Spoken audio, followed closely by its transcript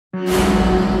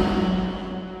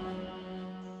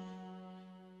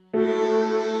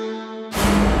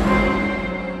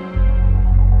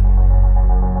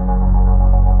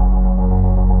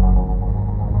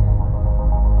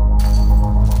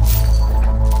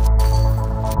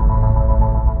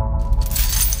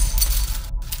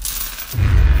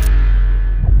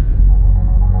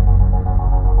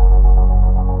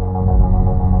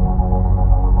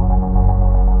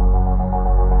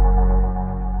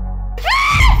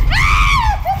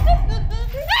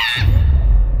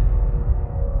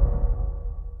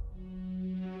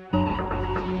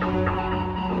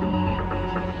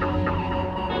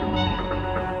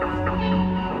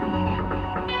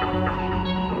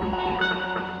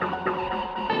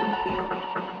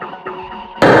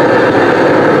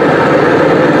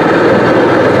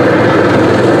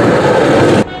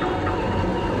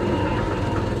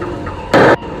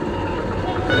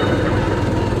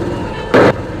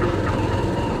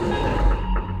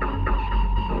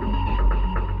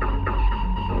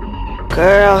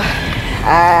Girl,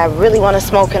 I really want to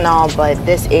smoke and all, but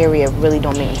this area really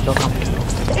don't make me feel comfortable.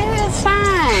 It's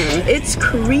fine. It's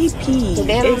creepy.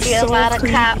 There don't be a lot of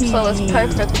cops, so it's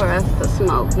perfect for us to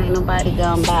smoke. Ain't nobody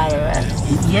gonna bother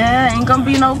us. Yeah, ain't gonna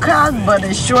be no cops, but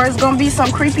it sure is gonna be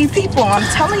some creepy people. I'm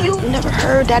telling you. You never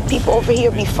heard that people over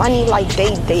here be funny? Like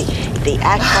they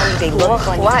act funny, they look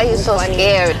funny. Why are you so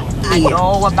scared? I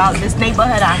know about this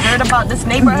neighborhood. I heard about this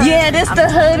neighborhood. Yeah, this the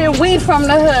hood and we from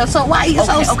the hood. So why are you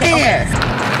so scared?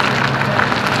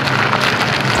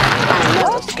 I'm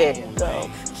never scared, though.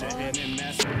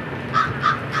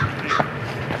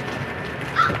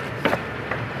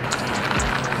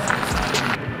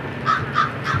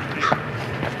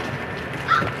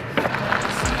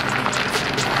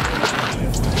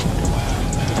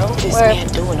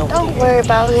 Don't worry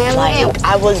about him. Like,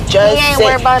 I was just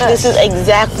saying, this is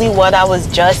exactly what I was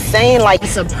just saying. Like,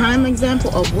 it's a prime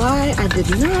example of why I did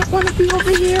not want to be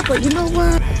over here, but you know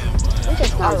what? We're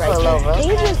just gonna pull over. Can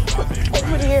you just put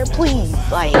over here, please?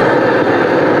 Like,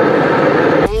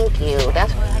 thank you.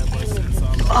 That's what I came to do.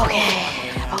 Okay.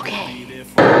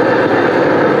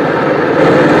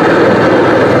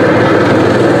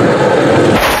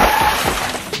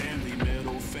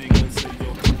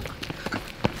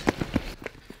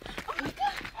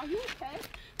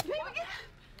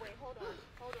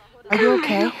 Are you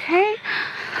okay? Okay.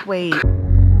 Wait.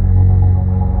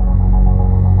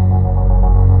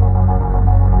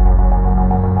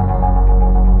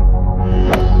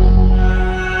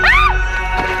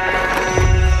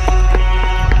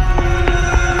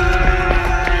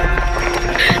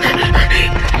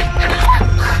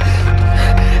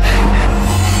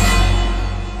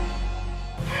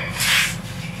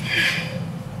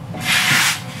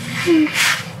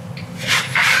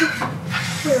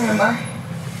 Where am I?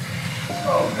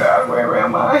 Oh God, where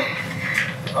am I?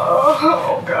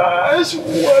 Oh gosh,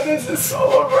 what is this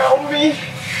all around me?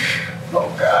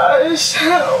 Oh gosh,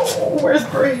 oh, where's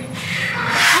Bree?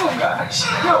 Oh gosh,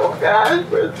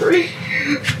 where's Bree?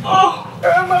 Oh,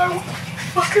 where am I?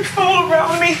 Fucking all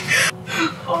around me.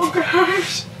 Oh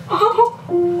gosh, oh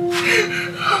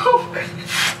God.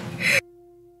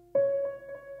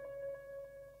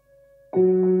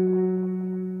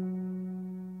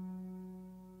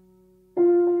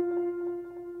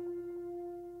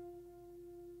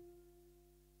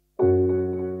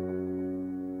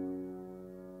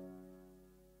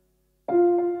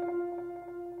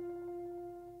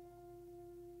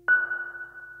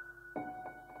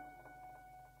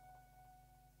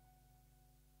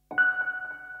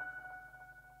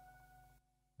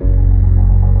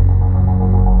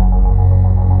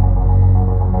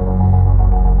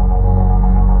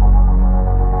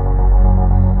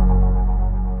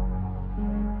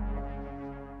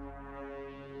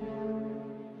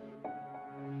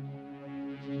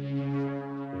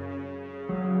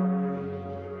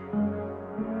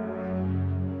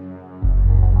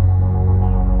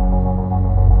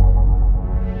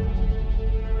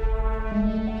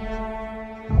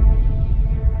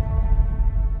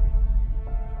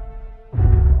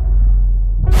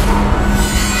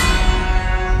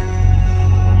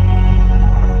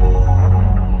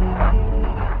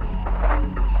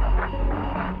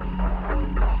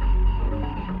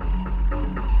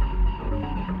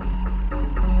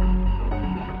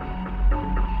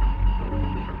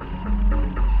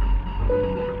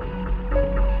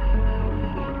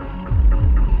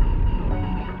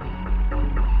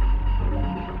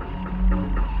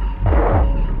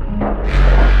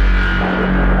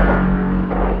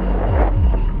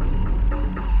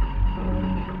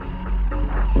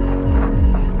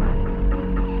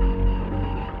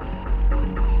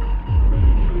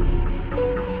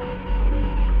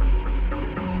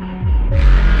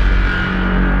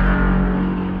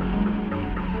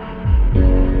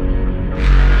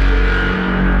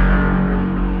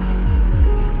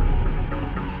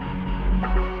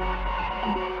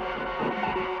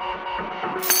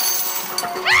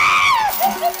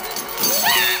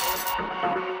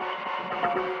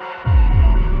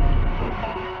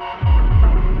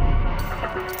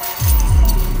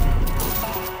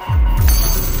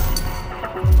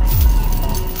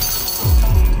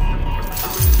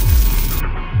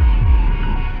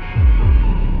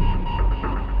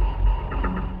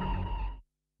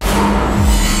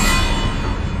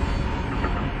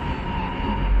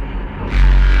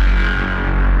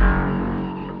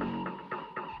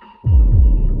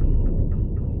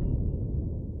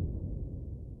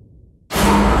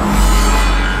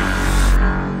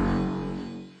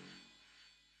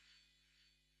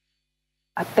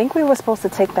 think we were supposed to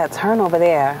take that turn over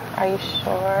there. Are you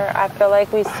sure? I feel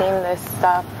like we've seen this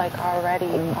stuff like already.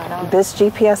 This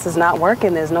GPS is not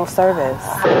working. There's no service.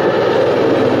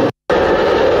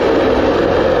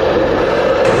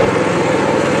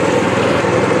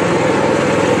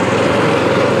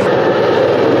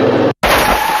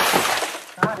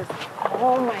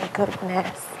 Oh my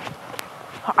goodness.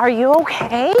 Are you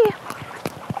okay?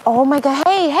 Oh my God.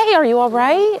 Hey, are you all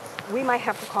right? We might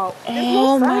have to call.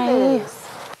 Oh my.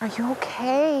 Are you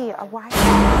okay?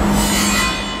 Why?